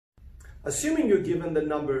Assuming you're given the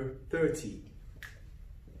number 30,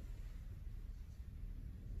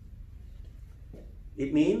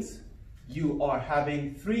 it means you are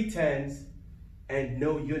having 3 tens and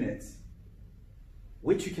no units,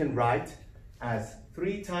 which you can write as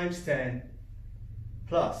 3 times 10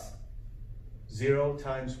 plus 0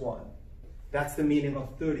 times 1. That's the meaning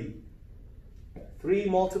of 30. 3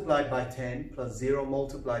 multiplied by 10 plus 0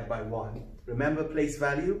 multiplied by 1. Remember place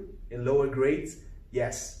value in lower grades?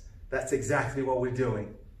 Yes, that's exactly what we're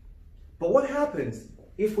doing. But what happens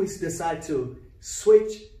if we decide to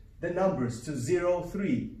switch the numbers to 0,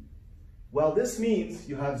 3? Well, this means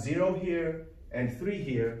you have 0 here and 3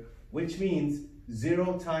 here, which means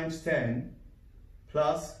 0 times 10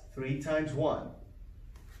 plus 3 times 1.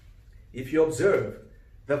 If you observe,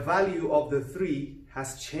 the value of the 3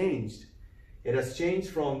 has changed. It has changed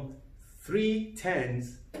from 3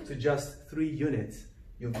 tens to just 3 units.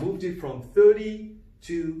 You've moved it from 30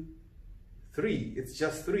 to 3. It's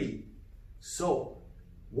just 3. So,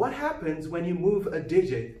 what happens when you move a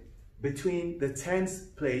digit between the tens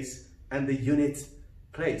place and the unit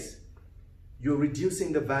place? You're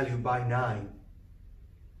reducing the value by 9.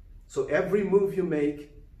 So every move you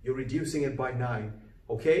make, you're reducing it by 9.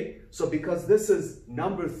 Okay? So because this is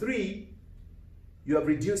number 3, you have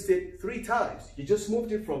reduced it 3 times. You just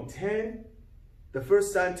moved it from 10 the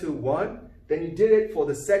first time to 1. Then you did it for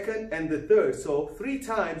the second and the third. So 3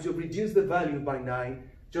 times you've reduced the value by 9.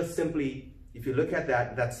 Just simply, if you look at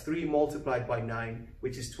that, that's 3 multiplied by 9,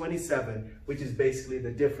 which is 27, which is basically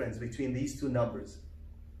the difference between these two numbers.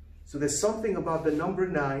 So there's something about the number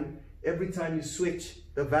 9 every time you switch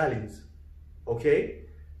the values. Okay?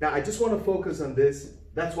 Now I just want to focus on this.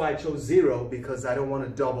 That's why I chose 0, because I don't want to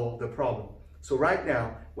double the problem. So right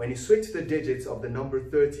now, when you switch the digits of the number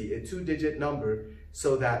 30, a 2-digit number,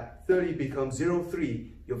 so that 30 becomes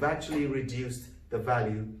 03, you've actually reduced the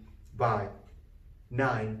value by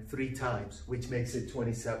 9 3 times, which makes it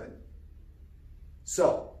 27.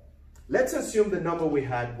 So let's assume the number we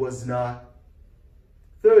had was not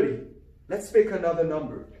 30. Let's pick another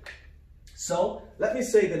number. So let me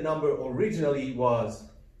say the number originally was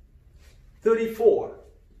 34.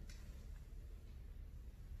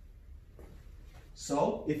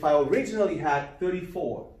 So if I originally had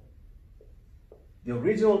 34, the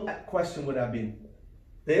original question would have been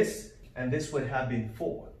this, and this would have been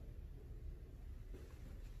 4.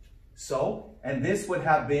 So, and this would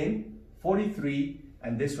have been 43,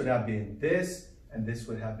 and this would have been this, and this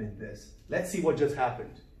would have been this. Let's see what just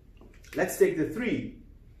happened. Let's take the 3.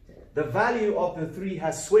 The value of the 3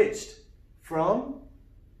 has switched from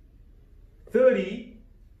 30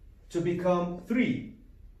 to become 3.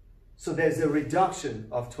 So there's a reduction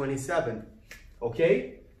of 27.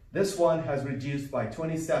 Okay? This one has reduced by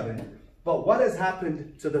 27. But what has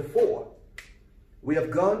happened to the 4? We have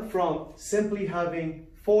gone from simply having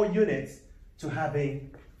 4 units to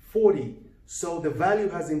having 40. So the value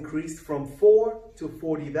has increased from 4 to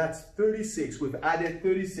 40. That's 36. We've added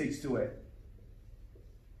 36 to it.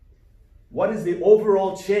 What is the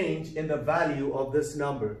overall change in the value of this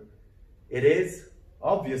number? It is,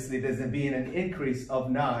 obviously, there's been an increase of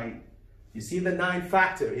 9. You see the 9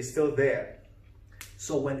 factor is still there.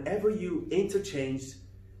 So whenever you interchange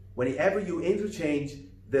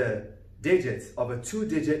the digits of a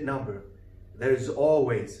 2-digit number, there is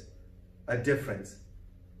always a difference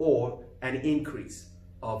or an increase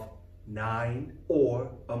of 9 or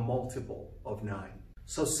a multiple of 9.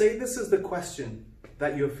 So say this is the question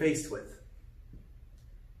that you're faced with.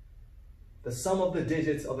 The sum of the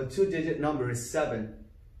digits of a 2-digit number is 7.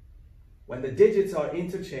 When the digits are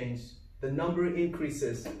interchanged, the number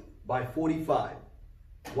increases by 45.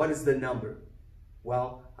 What is the number?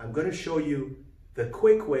 Well, I'm going to show you the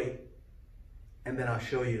quick way, and then I'll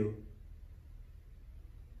show you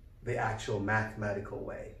the actual mathematical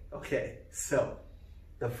way. Okay, so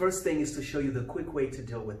the first thing is to show you the quick way to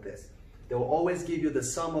deal with this. They will always give you the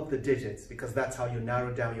sum of the digits, because that's how you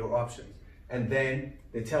narrow down your options. And then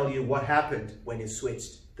they tell you what happened when you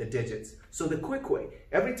switched the digits. So the quick way,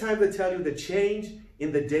 every time they tell you the change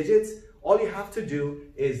in the digits, all you have to do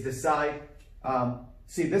is decide,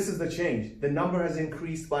 see, this is the change. The number has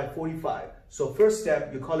increased by 45. So first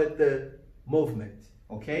step, you call it the movement,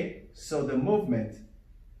 okay? So the movement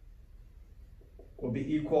will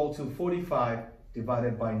be equal to 45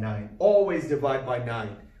 divided by 9. Always divide by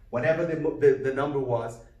 9. Whatever the number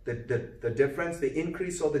was, the difference, the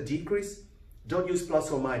increase or the decrease, don't use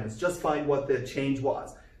plus or minus. Just find what the change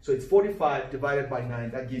was. So it's 45 divided by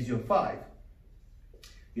 9. That gives you a 5.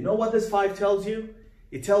 You know what this 5 tells you?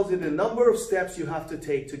 It tells you the number of steps you have to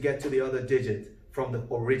take to get to the other digit from the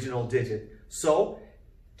original digit. So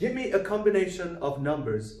Give me a combination of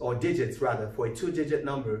numbers, or digits rather, for a 2-digit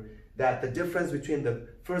number that the difference between the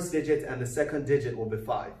first digit and the second digit will be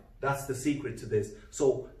 5. That's the secret to this.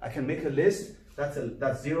 So I can make a list,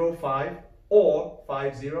 that's 0, 5, or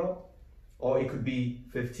 5, 0, or it could be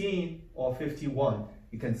 15 or 51.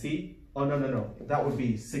 You can see, oh no, that would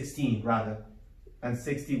be 16 rather, and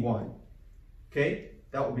 61. Okay,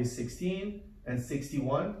 that would be 16 and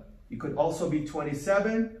 61. It could also be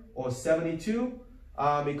 27 or 72.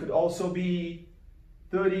 It could also be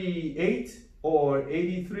 38 or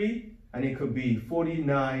 83, and it could be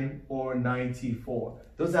 49 or 94.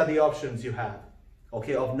 Those are the options you have,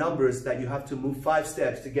 okay, of numbers that you have to move 5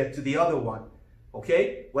 steps to get to the other one,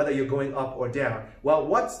 okay, whether you're going up or down. Well,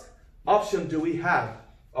 what option do we have?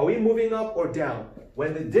 Are we moving up or down?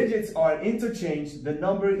 When the digits are interchanged, the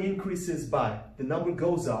number increases by, the number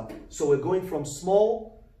goes up. So we're going from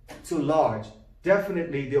small to large.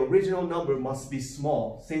 Definitely the original number must be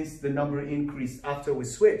small since the number increased after we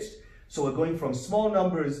switched. So we're going from small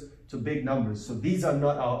numbers to big numbers. So these are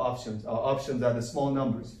not our options. Our options are the small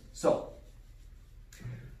numbers. So,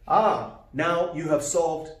 now you have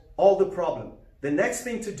solved all the problem. The next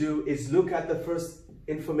thing to do is look at the first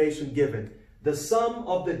information given. The sum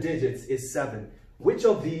of the digits is 7. Which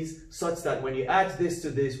of these, such that when you add this to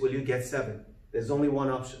this, will you get 7? There's only one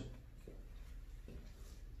option.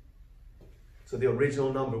 So the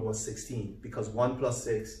original number was 16, because 1 plus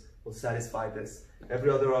 6 will satisfy this. Every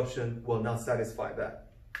other option will not satisfy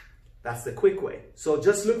that. That's the quick way. So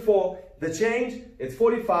just look for the change. It's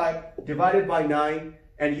 45 divided by 9,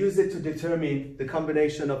 and use it to determine the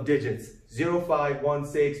combination of digits. 0, 5, 1,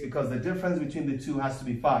 6, because the difference between the two has to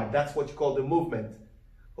be 5. That's what you call the movement.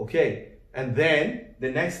 Okay, and then the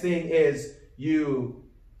next thing is you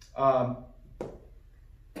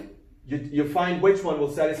find which one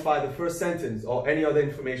will satisfy the first sentence or any other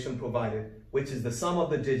information provided, which is the sum of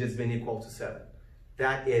the digits being equal to 7.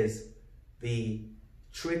 That is the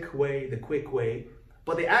trick way, the quick way.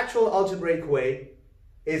 But the actual algebraic way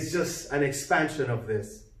is just an expansion of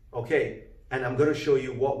this, okay? And I'm going to show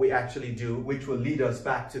you what we actually do, which will lead us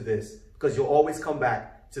back to this, because you'll always come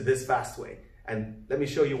back to this fast way. And let me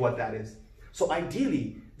show you what that is. So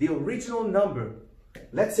ideally, the original number,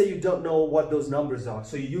 let's say you don't know what those numbers are,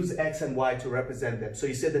 so you use x and y to represent them. So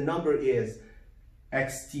you say the number is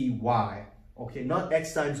xty, okay, not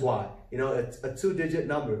x times y, you know, it's a 2-digit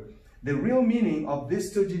number. The real meaning of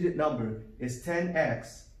this 2-digit number is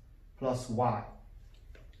 10x plus y.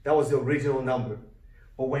 That was the original number.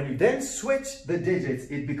 But when you then switch the digits,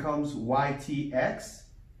 it becomes ytx,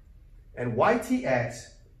 and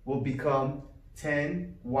ytx will become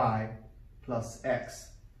 10y plus x.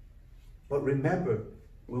 But remember,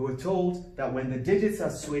 we were told that when the digits are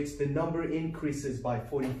switched, the number increases by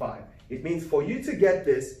 45. It means for you to get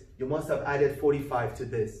this, you must have added 45 to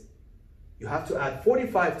this. You have to add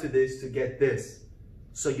 45 to this to get this.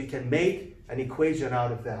 So you can make an equation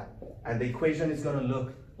out of that. And the equation is going to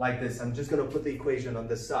look like this. I'm just going to put the equation on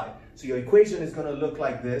this side. So your equation is going to look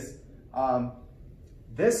like this.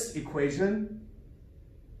 This equation,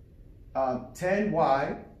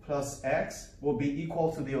 10y plus x will be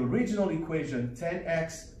equal to the original equation,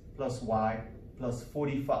 10x plus y plus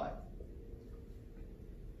 45.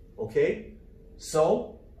 Okay?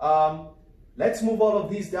 So, let's move all of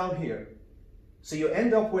these down here. So you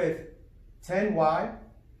end up with 10y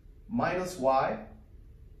minus y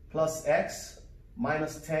plus x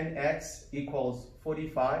minus 10x equals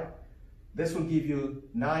 45. This will give you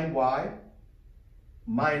 9y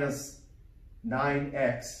minus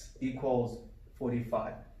 9x equals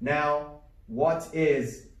 45. Now,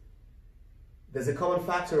 there's a common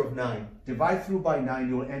factor of 9. Divide through by 9,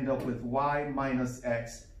 you'll end up with y minus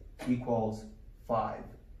x equals 5.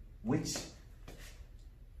 Which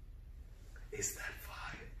is that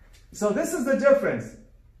 5? So this is the difference.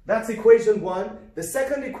 That's equation 1. The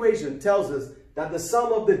second equation tells us that the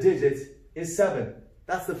sum of the digits is 7.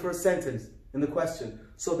 That's the first sentence in the question.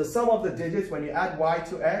 So the sum of the digits, when you add y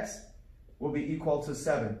to x, will be equal to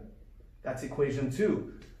 7. That's equation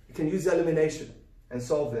 2. You can use elimination and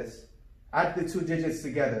solve this. Add the 2 digits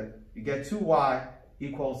together. You get 2y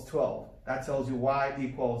equals 12. That tells you y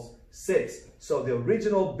equals 6. So the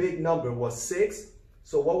original big number was 6.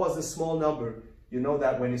 So what was the small number? You know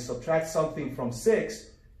that when you subtract something from 6,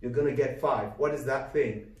 you're going to get 5. What is that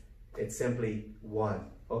thing? It's simply 1.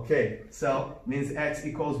 Okay, so means x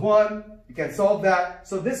equals 1. You can solve that.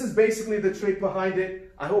 So this is basically the trick behind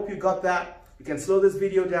it. I hope you got that. You can slow this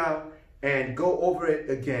video down and go over it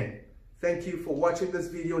again. Thank you for watching this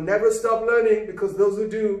video. Never stop learning, because those who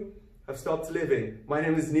do have stopped living. My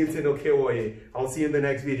name is Nilton Okewoye. I'll see you in the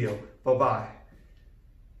next video. Bye-bye.